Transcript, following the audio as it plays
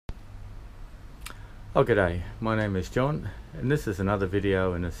Oh, g'day, my name is John, and this is another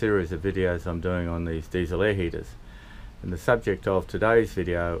video in a series of videos I'm doing on these diesel air heaters. And the subject of today's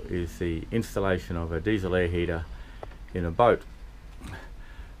video is the installation of a diesel air heater in a boat.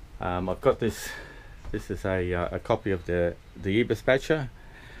 I've got this is a copy of the e-dispatcher.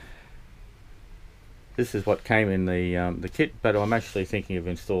 This is what came in the kit, but I'm actually thinking of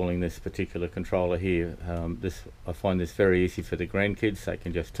installing this particular controller here. I find this very easy for the grandkids. They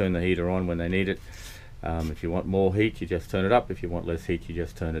can just turn the heater on when they need it. If you want more heat, you just turn it up. If you want less heat, you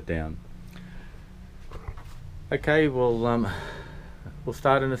just turn it down. Okay, we'll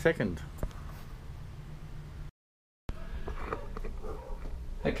start in a second.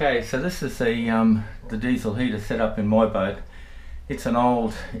 Okay, so this is the diesel heater set up in my boat. It's an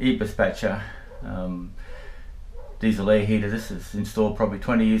old e-dispatcher diesel air heater. This is installed probably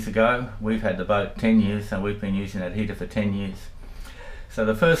 20 years ago. We've had the boat 10 years, and we've been using that heater for 10 years. So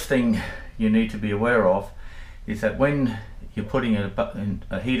the first thing you need to be aware of is that when you're putting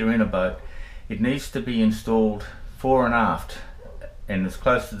a heater in a boat, it needs to be installed fore and aft and as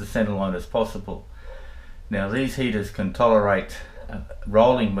close to the center line as possible. Now these heaters can tolerate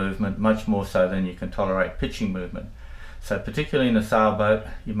rolling movement much more so than you can tolerate pitching movement. So particularly in a sailboat,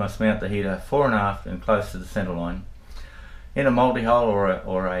 you must mount the heater fore and aft and close to the center line. In a multi-hull or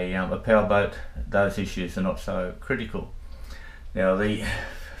a powerboat, those issues are not so critical. Now the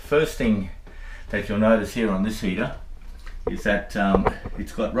first thing that you'll notice here on this heater is that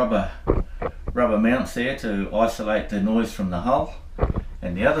it's got rubber mounts there to isolate the noise from the hull.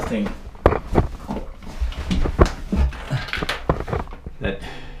 And the other thing that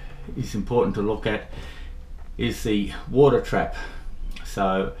is important to look at is the water trap.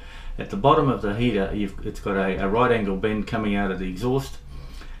 So at the bottom of the heater, it's got a right angle bend coming out of the exhaust,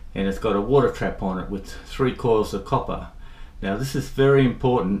 and it's got a water trap on it with 3 coils of copper. Now this is very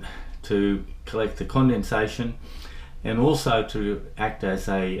important to collect the condensation and also to act as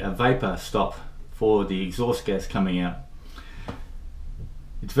a vapor stop for the exhaust gas coming out.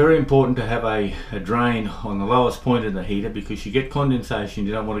 It's very important to have a drain on the lowest point of the heater, because you get condensation,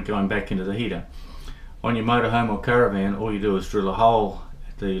 you don't want it going back into the heater. On your motorhome or caravan, all you do is drill a hole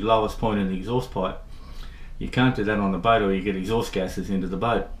at the lowest point in the exhaust pipe. You can't do that on the boat, or you get exhaust gases into the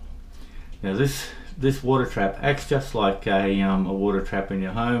boat. Now this water trap acts just like a water trap in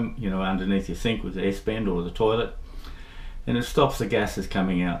your home, underneath your sink with the S-bend or the toilet, and it stops the gases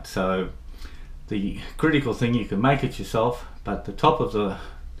coming out. So the critical thing, you can make it yourself, but the top of the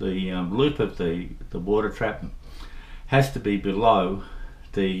loop of the water trap has to be below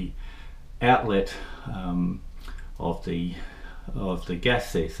the outlet of the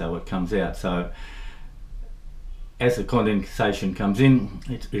gas there, so it comes out. So as the condensation comes in,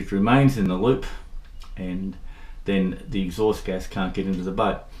 it remains in the loop, and then the exhaust gas can't get into the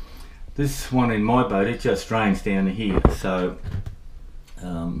boat. This one in my boat, it just drains down to here, so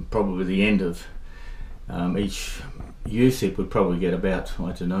probably the end of each USIP would probably get about,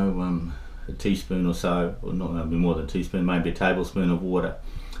 I don't know, a teaspoon or so, or not, maybe more than a teaspoon, maybe a tablespoon of water.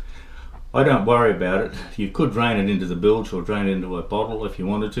 I don't worry about it. You could drain it into the bilge or drain it into a bottle if you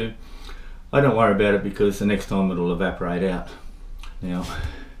wanted to. I don't worry about it because the next time it'll evaporate out. Now,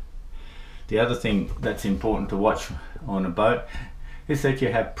 the other thing that's important to watch on a boat is that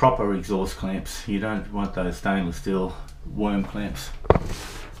you have proper exhaust clamps. You don't want those stainless steel worm clamps.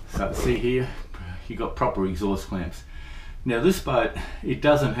 So see here, you got proper exhaust clamps. Now this boat, it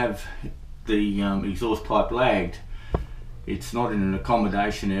doesn't have the exhaust pipe lagged. It's not in an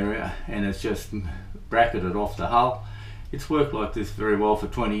accommodation area, and it's just bracketed off the hull. It's worked like this very well for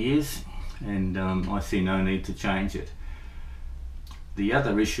 20 years, and I see no need to change it. The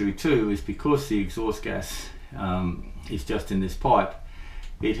other issue too is because the exhaust gas is just in this pipe,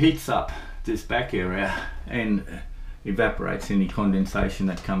 it heats up this back area and evaporates any condensation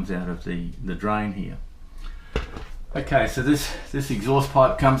that comes out of the drain here. Okay, so this exhaust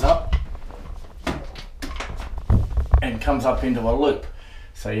pipe comes up and comes up into a loop.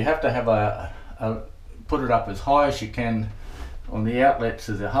 So you have to have put it up as high as you can on the outlets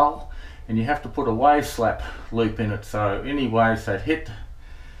of the hull, and you have to put a wave slap loop in it, so any waves that hit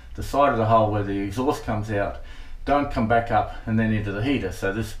the side of the hull where the exhaust comes out don't come back up and then into the heater.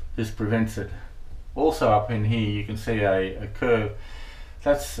 So this prevents it. Also up in here you can see a curve.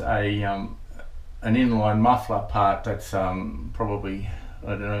 That's an inline muffler part that's probably,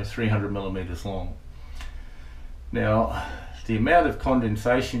 I don't know, 300 millimeters long. Now the amount of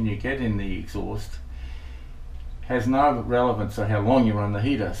condensation you get in the exhaust has no relevance to how long you run the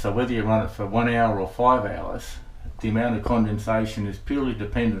heater. So whether you run it for 1 hour or 5 hours, the amount of condensation is purely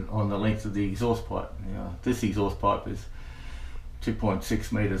dependent on the length of the exhaust pipe. Now, this exhaust pipe is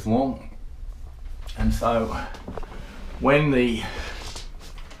 2.6 meters long, And so when you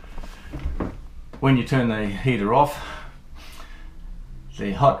turn the heater off,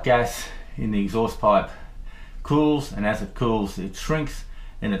 the hot gas in the exhaust pipe cools, and as it cools it shrinks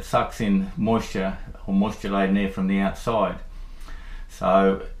and it sucks in moisture or moisture laden air from the outside.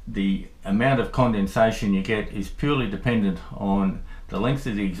 So the amount of condensation you get is purely dependent on the length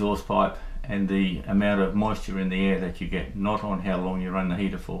of the exhaust pipe and the amount of moisture in the air that you get, not on how long you run the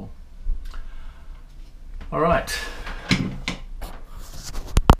heater for. Alright.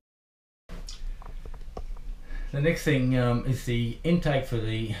 The next thing is the intake for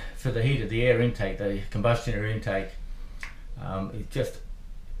the heater, the air intake, the combustion air intake. It just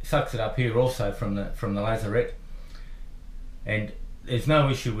sucks it up here also from the lazarette, and there's no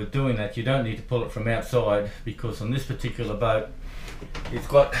issue with doing that. You don't need to pull it from outside, because on this particular boat it's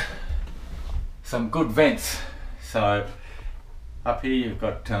got some good vents. So up here you've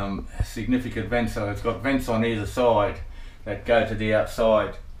got significant vents, so it's got vents on either side that go to the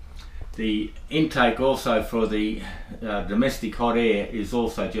outside. The intake also for the domestic hot air is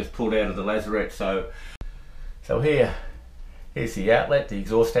also just pulled out of the lazarette. So here's the outlet, the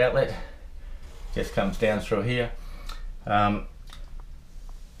exhaust outlet, just comes down through here, down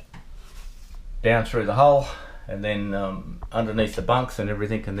through the hull, and then underneath the bunks and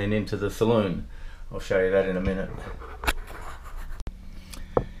everything, and then into the saloon. I'll show you that in a minute.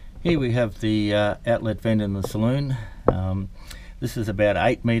 Here we have the outlet vent in the saloon. This is about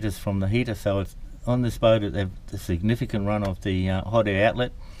 8 meters from the heater, so it's on this boat they have a significant run of the hot air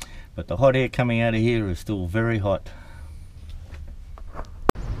outlet, but the hot air coming out of here is still very hot.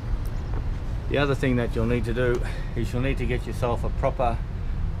 The other thing that you'll need to do is you'll need to get yourself a proper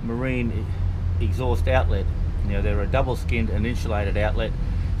marine exhaust outlet. You know, they're a double skinned and insulated outlet,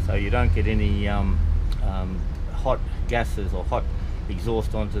 so you don't get any hot gases or hot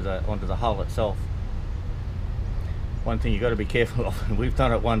exhaust onto the hull itself. One thing you've got to be careful of, and we've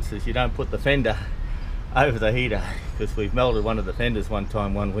done it once, is you don't put the fender over the heater, because we've melted one of the fenders one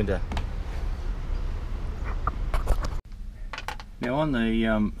time one winter. Now on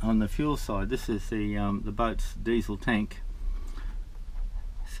the fuel side, this is the boat's diesel tank.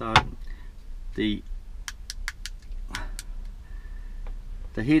 So the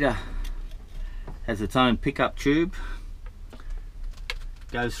heater has its own pickup tube,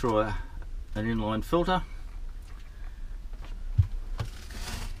 goes through an inline filter,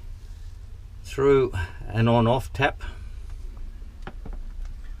 through an on-off tap,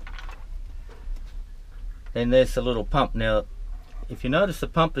 then there's the little pump. Now if you notice, the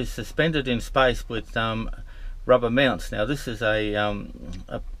pump is suspended in space with rubber mounts. Now this is an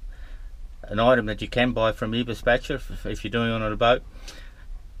item that you can buy from eBispatcher if you're doing it on a boat.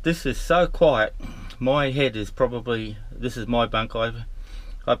 This is so quiet, my head is probably, this is my bunk,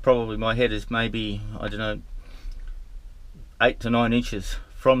 my head is maybe, I don't know, 8 to 9 inches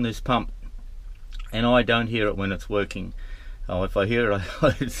from this pump, and I don't hear it when it's working. Oh, if I hear it,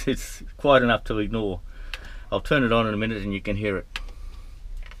 it's quite enough to ignore. I'll turn it on in a minute and you can hear it.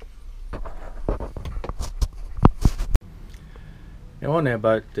 Now on our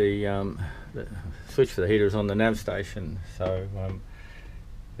boat, the switch for the heater is on the nav station. So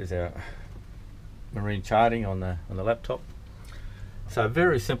there's our marine charting on the laptop. So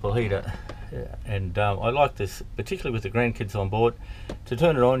very simple heater, and I like this, particularly with the grandkids on board. To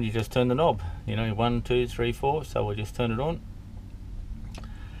turn it on, you just turn the knob. You know, 1, 2, 3, 4. So we'll just turn it on.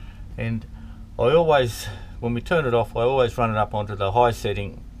 And I always, when we turn it off, I always run it up onto the high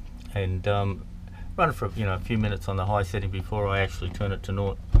setting, and run it for a few minutes on the high setting before I actually turn it to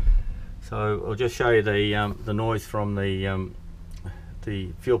naught. So I'll just show you the noise from the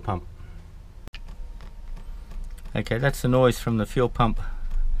fuel pump. Okay, that's the noise from the fuel pump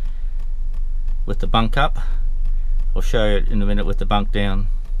with the bunk up. I'll show you in a minute with the bunk down.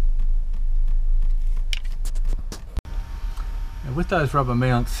 And with those rubber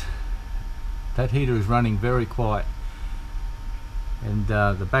mounts, that heater is running very quiet, and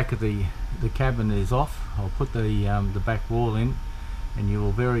the back of the cabin is off. I'll put the back wall in, and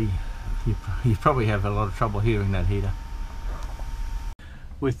you probably have a lot of trouble hearing that heater.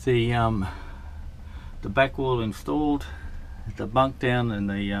 With the back wall installed, the bunk down, and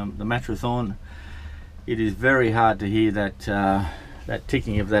the mattress on, it is very hard to hear that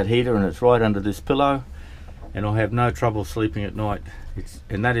ticking of that heater, and it's right under this pillow, and I'll have no trouble sleeping at night.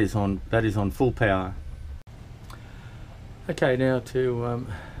 And that is on full power. Okay, now to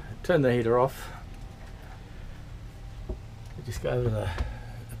turn the heater off, you just go over the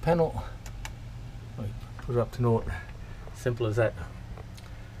panel, put it up to naught, simple as that.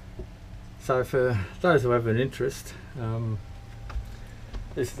 So for those who have an interest,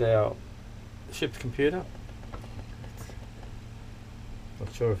 this is our ship's computer.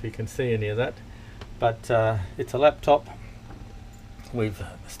 Not sure if you can see any of that, but it's a laptop. We've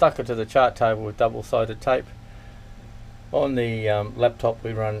stuck it to the chart table with double-sided tape. On the laptop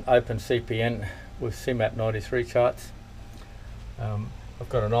we run OpenCPN with CMAP 93 charts. I've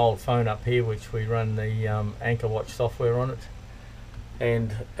got an old phone up here which we run the Anchor Watch software on it,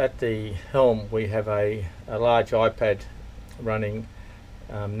 and at the helm we have a large iPad running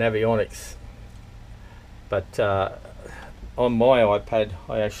Navionics, but on my iPad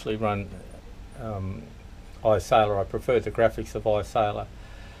I actually run iSailor. I prefer the graphics of iSailor.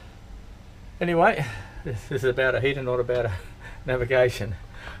 Anyway, this is about a heater, not about a navigation.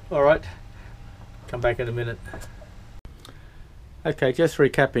 Alright, come back in a minute. Okay, just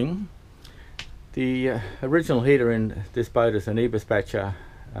recapping. The original heater in this boat is an e-dispatcher,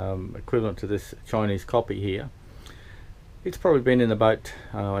 equivalent to this Chinese copy here. It's probably been in the boat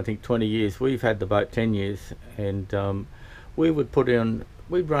I think 20 years. We've had the boat 10 years, and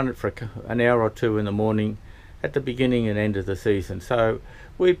we'd run it for an hour or two in the morning at the beginning and end of the season. So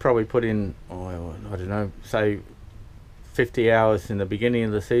we'd probably put in, I don't know, say 50 hours in the beginning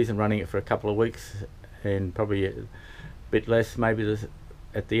of the season, running it for a couple of weeks, and probably a bit less maybe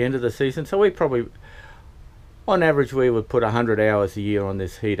at the end of the season. So we probably, on average, we would put 100 hours a year on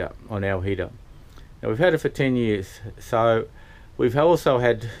this heater, on our heater. Now we've had it for 10 years, so we've also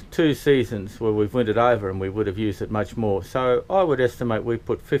had 2 seasons where we've wintered over and we would have used it much more. So I would estimate we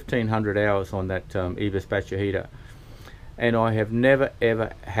put 1,500 hours on that e-dispatcher heater, and I have never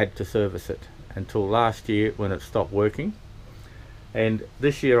ever had to service it until last year when it stopped working. And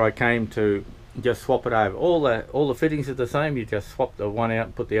this year I came to just swap it over. All the fittings are the same. You just swap the one out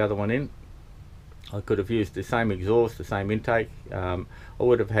and put the other one in. I could have used the same exhaust, the same intake. I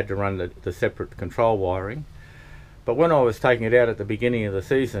would have had to run the separate control wiring. But when I was taking it out at the beginning of the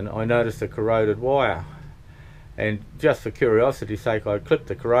season, I noticed a corroded wire. And just for curiosity's sake, I clipped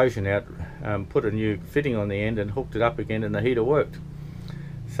the corrosion out, put a new fitting on the end and hooked it up again, and the heater worked.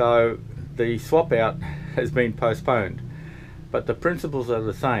 So the swap out has been postponed. But the principles are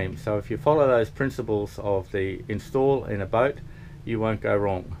the same. So if you follow those principles of the install in a boat, you won't go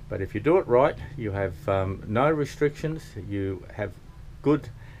wrong. But if you do it right, you have no restrictions, you have good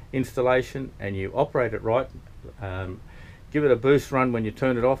installation, and you operate it right. Give it a boost run when you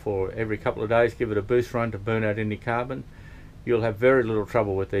turn it off, or every couple of days give it a boost run to burn out any carbon. You'll have very little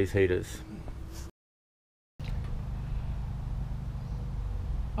trouble with these heaters.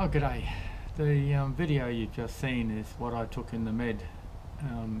 Oh, g'day. The video you've just seen is what I took in the Med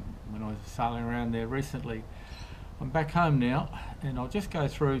when I was sailing around there recently. I'm back home now, and I'll just go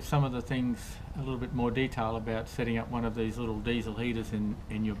through some of the things a little bit more detail about setting up one of these little diesel heaters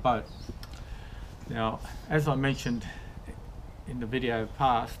in your boat. Now, as I mentioned in the video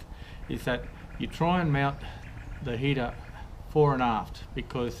past, is that you try and mount the heater fore and aft,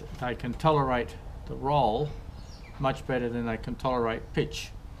 because they can tolerate the roll much better than they can tolerate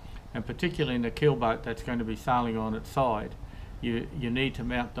pitch. And particularly in a keel boat that's going to be sailing on its side, you need to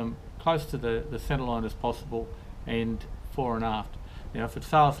mount them close to the centre line as possible, and fore and aft. Now if it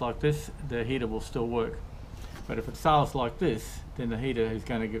sails like this, the heater will still work, but if it sails like this, then the heater is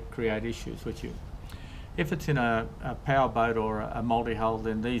going to create issues with you. If it's in a power boat or a multi-hull,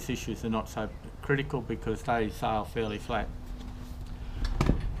 then these issues are not so critical because they sail fairly flat.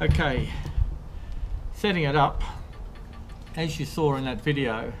 Okay, setting it up, as you saw in that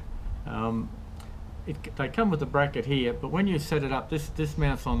video, they come with a bracket here, but when you set it up, this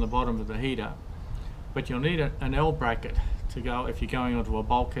mounts on the bottom of the heater, but you'll need an L bracket to go if you're going onto a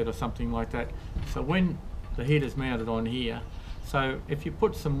bulkhead or something like that. So when the heater's mounted on here, so if you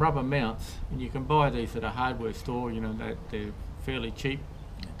put some rubber mounts, and you can buy these at a hardware store, you know, they're fairly cheap.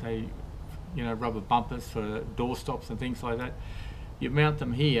 They, you know, rubber bumpers for door stops and things like that. You mount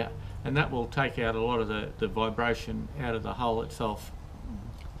them here, and that will take out a lot of the vibration out of the hull itself.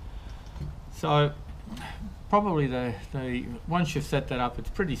 So probably once you've set that up, it's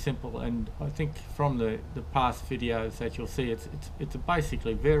pretty simple, and I think from the past videos that you'll see, it's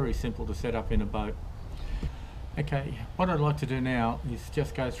basically very simple to set up in a boat. Okay, what I'd like to do now is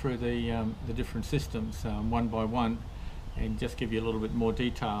just go through the different systems one by one, and just give you a little bit more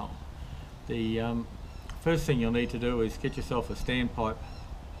detail. The first thing you'll need to do is get yourself a standpipe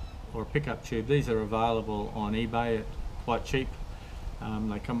or a pickup tube. These are available on eBay at quite cheap.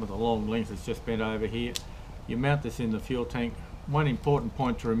 They come with a long length, it's just bent over here. You mount this in the fuel tank. One important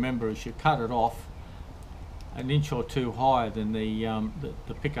point to remember is you cut it off an inch or two higher than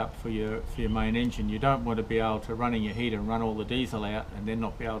the pickup for your main engine. You don't want to be able to run in your heater and run all the diesel out and then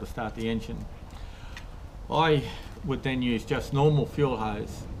not be able to start the engine. I would then use just normal fuel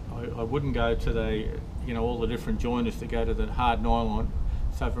hose I wouldn't go to the, you know, all the different joiners to go to the hard nylon.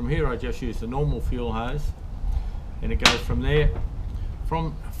 So from here I just use the normal fuel hose, and it goes from there.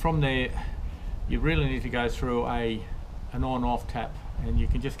 From there you really need to go through an on-off tap, and you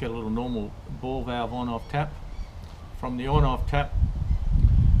can just get a little normal ball valve on-off tap. From the on-off tap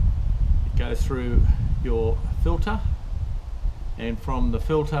it goes through your filter, and from the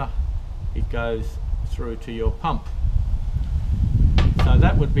filter it goes through to your pump. So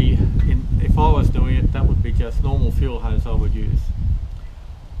that would be, if I was doing it, that would be just normal fuel hose I would use.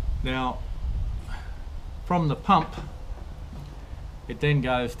 Now from the pump it then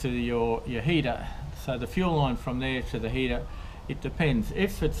goes to your heater. So the fuel line from there to the heater, it depends.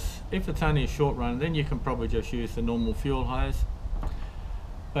 If it's only a short run, then you can probably just use the normal fuel hose.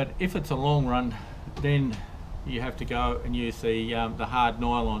 But if it's a long run, then you have to go and use the hard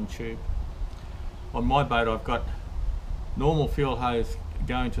nylon tube. On my boat I've got normal fuel hose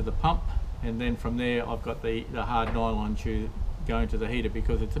going to the pump, and then from there I've got the hard nylon tube going to the heater,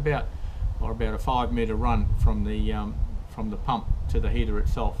 because it's about a 5 meter run from the pump to the heater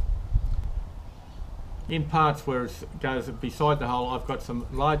itself. In parts where it goes beside the hull, I've got some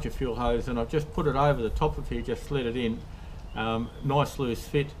larger fuel hose, and I've just put it over the top of here, just slid it in, nice loose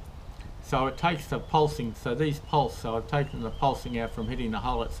fit, so it takes the pulsing. So these pulse, so I've taken the pulsing out from hitting the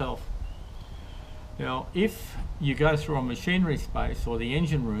hull itself. Now if you go through a machinery space or the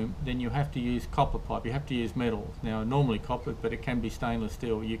engine room, then you have to use copper pipe, you have to use metal. Now normally copper, but it can be stainless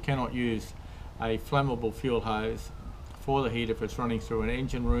steel. You cannot use a flammable fuel hose for the heater if it's running through an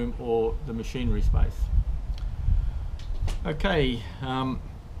engine room or the machinery space. Okay,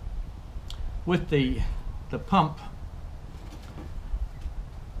 with the pump,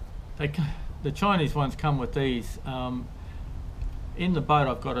 the Chinese ones come with these. In the boat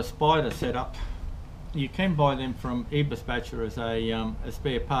I've got a spider set up. You can buy them from eBispatcher as a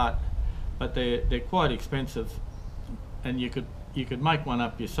spare part, but they're quite expensive, and you could make one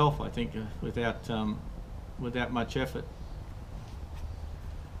up yourself, I think, without much effort.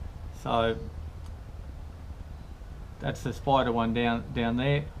 So that's the spider one down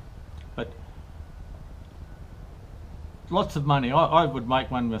there, but lots of money. I would make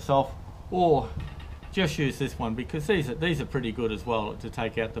one myself, or just use this one, because these are pretty good as well to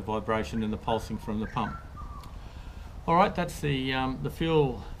take out the vibration and the pulsing from the pump. Alright, that's the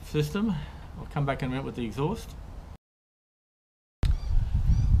fuel system. I'll come back in a minute with the exhaust.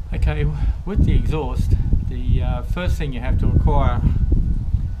 Okay, with the exhaust, the first thing you have to acquire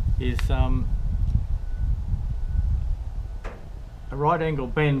is a right angle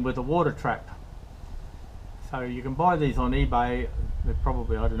bend with a water trap. So you can buy these on eBay. They're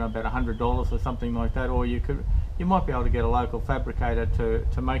probably, I don't know, about $100 or something like that, or you might be able to get a local fabricator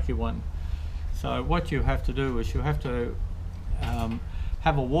to make you one. So what you have to do is you have to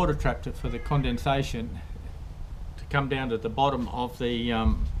have a water trap for the condensation to come down to the bottom of the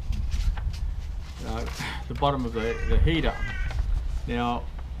bottom of the heater. Now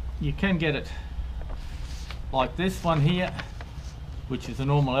you can get it like this one here, which is a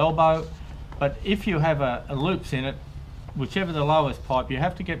normal elbow, but if you have a loops in it, whichever the lowest pipe, you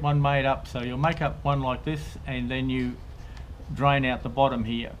have to get one made up. So you'll make up one like this, and then you drain out the bottom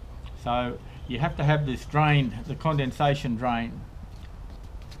here. So you have to have this drained, the condensation drain.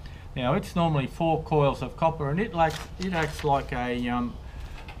 Now it's normally 4 coils of copper, and it acts like a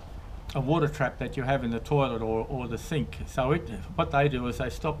water trap that you have in the toilet or the sink. So what they do is they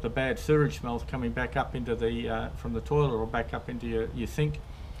stop the bad sewage smells coming back up into from the toilet or back up into your sink.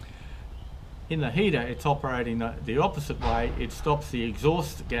 In the heater, it's operating the opposite way. It stops the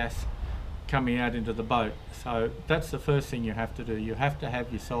exhaust gas coming out into the boat. So that's the first thing you have to do. You have to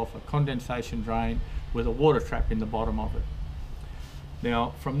have yourself a condensation drain with a water trap in the bottom of it.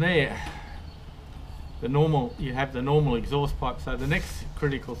 Now from there, you have the normal exhaust pipe. So the next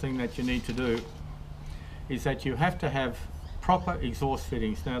critical thing that you need to do is that you have to have proper exhaust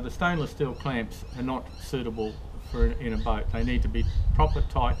fittings. Now the stainless steel clamps are not suitable in a boat. They need to be proper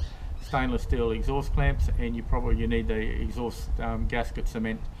tight stainless steel exhaust clamps, and you need the exhaust gasket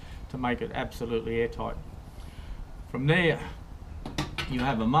cement to make it absolutely airtight. From there you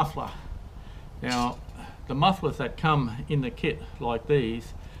have a muffler. Now the mufflers that come in the kit like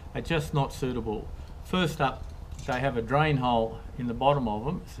these are just not suitable. First up, they have a drain hole in the bottom of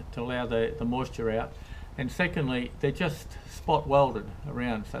them to allow the moisture out, and secondly, they're just spot welded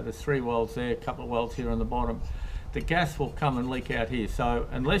around. So there's 3 welds there, a couple of welds here on the bottom. The gas will come and leak out here. So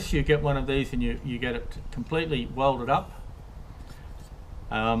unless you get one of these and you get it completely welded up,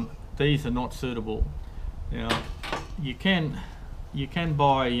 these are not suitable. Now you can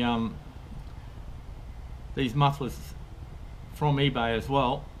buy these mufflers from eBay as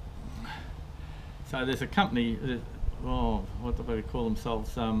well, So there's a company, oh, what do they call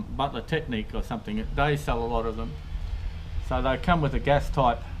themselves, Butler Technique or something. They sell a lot of them. So they come with a gas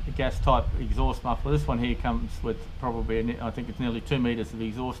type exhaust muffler. This one here comes with probably, I think it's nearly 2 meters of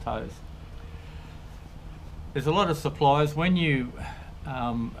exhaust hose. There's a lot of suppliers. When you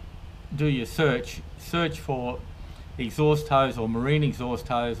do your search for exhaust hose or marine exhaust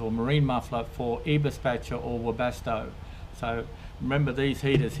hose or marine muffler for eBispatcher or Webasto. So remember, these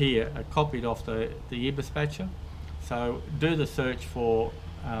heaters here are copied off the eBispatcher. So do the search for,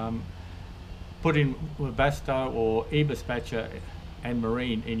 put in Webasto or eBispatcher and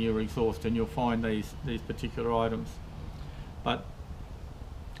marine in your exhaust, and you'll find these particular items. But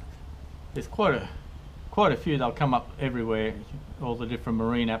there's quite a few. They'll come up everywhere, all the different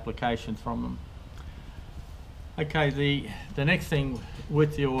marine applications from them. Okay, the next thing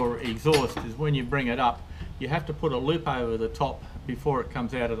with your exhaust is when you bring it up, you have to put a loop over the top before it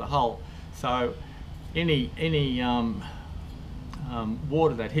comes out of the hull. So any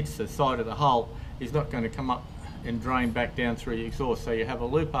water that hits the side of the hull is not going to come up and drain back down through the exhaust. So you have a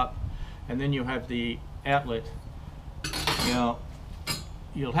loop up, and then you have the outlet. Now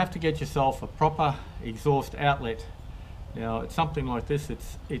you'll have to get yourself a proper exhaust outlet. Now it's something like this.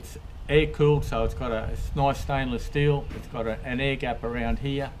 It's air cooled, so it's got a nice stainless steel. It's got an air gap around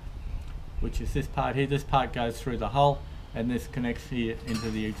here, which is this part here. This part goes through the hull, and this connects here into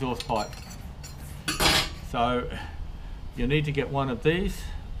the exhaust pipe. So you need to get one of these.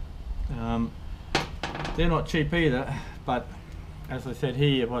 They're not cheap either, but as I said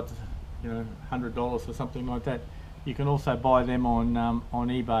here, $100 or something like that. You can also buy them on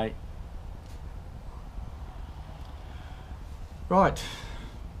eBay. Right.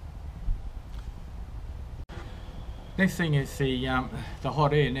 Next thing is the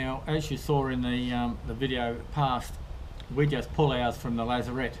hot air. Now, as you saw in the video past, we just pull ours from the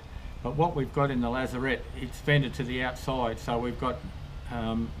lazarette. But what we've got in the lazarette, it's vented to the outside. So we've got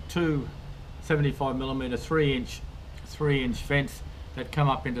two 75mm 3-inch vents that come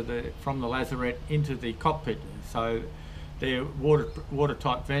up from the lazarette into the cockpit. So they're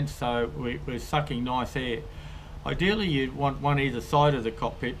watertight vents, so we're sucking nice air. Ideally, you'd want one either side of the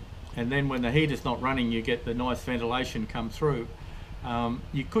cockpit, and then when the heater's not running, you get the nice ventilation come through.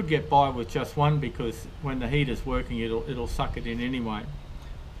 You could get by with just one, because when the heater's working, it'll suck it in anyway.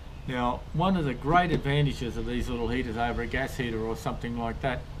 Now, one of the great advantages of these little heaters over a gas heater or something like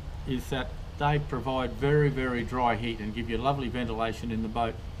that is that they provide very, very dry heat and give you lovely ventilation in the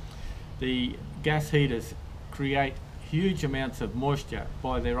boat. The gas heaters create huge amounts of moisture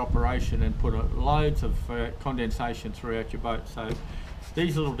by their operation and put loads of condensation throughout your boat. So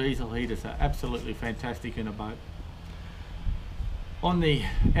these little diesel heaters are absolutely fantastic in a boat. On the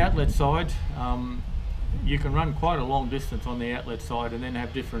outlet side, you can run quite a long distance on the outlet side and then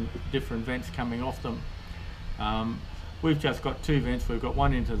have different vents coming off them. We've just got two vents. We've got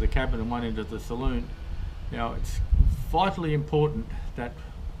one into the cabin and one into the saloon. Now, it's vitally important that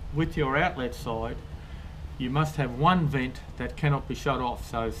with your outlet side, you must have one vent that cannot be shut off.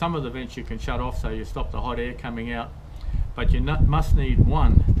 So some of the vents you can shut off, so you stop the hot air coming out, but you must need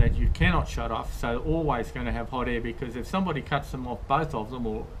one that you cannot shut off, so always going to have hot air, because if somebody cuts them off, both of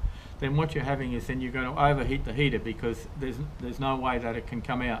them, then what you're having is then you're going to overheat the heater, because there's no way that it can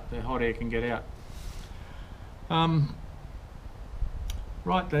come out, the hot air can get out.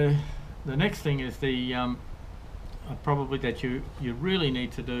 Right, the next thing is probably that you really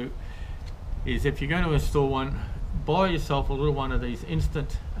need to do is, if you're going to install one, buy yourself a little one of these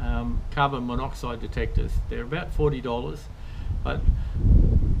instant carbon monoxide detectors. They're about $40, but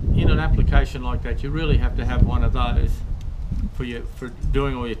in an application like that, you really have to have one of those for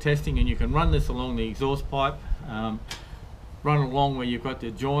doing all your testing. And you can run this along the exhaust pipe, run along where you've got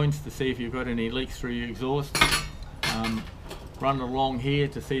the joins to see if you've got any leaks through your exhaust, run along here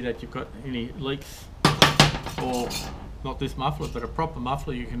to see that you've got any leaks, or not this muffler but a proper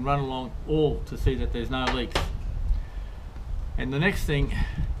muffler. You can run along all to see that there's no leaks. And the next thing,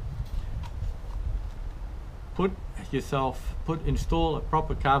 install a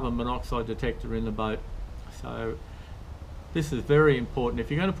proper carbon monoxide detector in the boat. So this is very important. If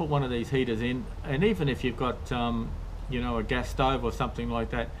you're going to put one of these heaters in, and even if you've got a gas stove or something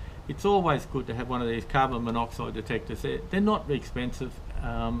like that, it's always good to have one of these carbon monoxide detectors. They're not expensive,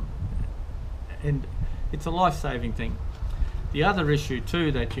 and it's a life-saving thing. The other issue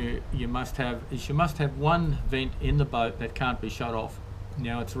too that you must have is you must have one vent in the boat that can't be shut off.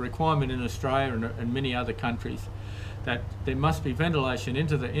 Now, it's a requirement in Australia and many other countries that there must be ventilation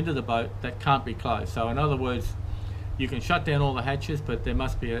into the boat that can't be closed. So in other words, you can shut down all the hatches, but there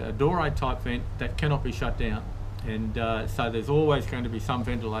must be a door type vent that cannot be shut down. And so there's always going to be some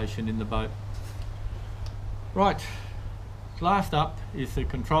ventilation in the boat. Right, last up is the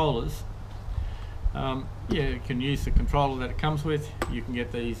controllers. Yeah, you can use the controller that it comes with. You can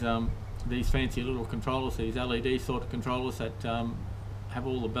get these fancy little controllers, these LED sort of controllers that have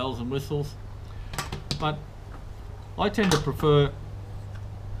all the bells and whistles. But I tend to prefer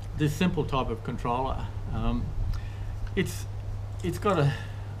this simple type of controller. It's got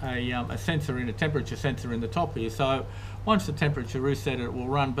a sensor in, a temperature sensor in the top here, so once the temperature is set it will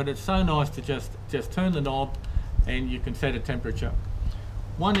run, but it's so nice to just turn the knob and you can set a temperature.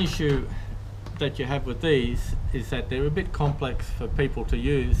 One issue that you have with these is that they're a bit complex for people to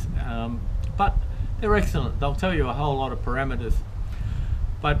use, but they're excellent. They'll tell you a whole lot of parameters.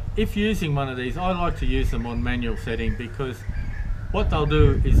 But if using one of these, I like to use them on manual setting, because what they'll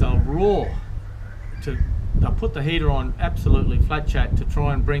do is they'll put the heater on absolutely flat chat to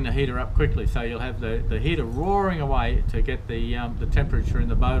try and bring the heater up quickly, so you'll have the heater roaring away to get the temperature in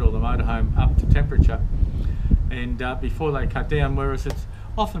the boat or the motorhome up to temperature, and before they cut down, whereas it's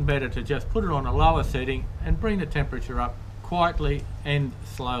often better to just put it on a lower setting and bring the temperature up quietly and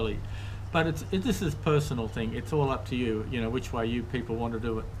slowly. But this is a personal thing. It's all up to you, which way you people want to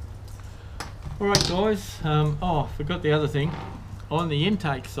do it. Alright guys, I forgot the other thing. On the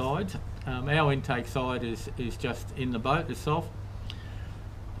intake side, our intake side is just in the boat itself.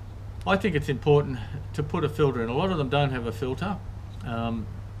 I think it's important to put a filter in. A lot of them don't have a filter,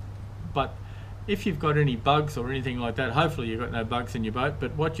 but if you've got any bugs or anything like that, hopefully you've got no bugs in your boat,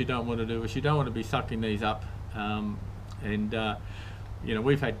 but what you don't want to do is you don't want to be sucking these up,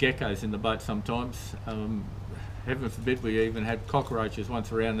 we've had geckos in the boat sometimes. Heaven forbid, we even had cockroaches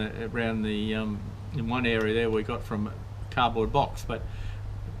once around the in one area there we got from a cardboard box, but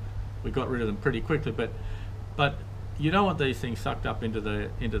we got rid of them pretty quickly. But you don't want these things sucked up into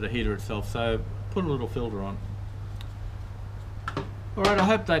the heater itself, so put a little filter on. Alright, I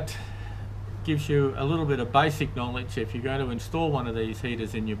hope that gives you a little bit of basic knowledge if you're going to install one of these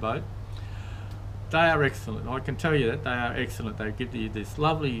heaters in your boat. They are excellent. I can tell you that they are excellent. They give you this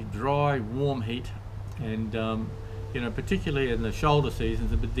lovely dry warm heat, and particularly in the shoulder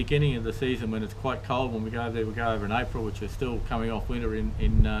seasons, at the beginning of the season when it's quite cold. When we go over there, we go over in April, which is still coming off winter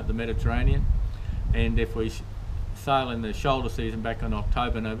in the Mediterranean, and if we sail in the shoulder season back in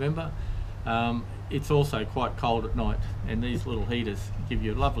October, November, it's also quite cold at night, and these little heaters give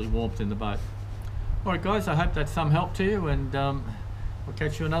you lovely warmth in the boat. Alright guys, I hope that's some help to you, and I'll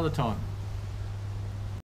catch you another time.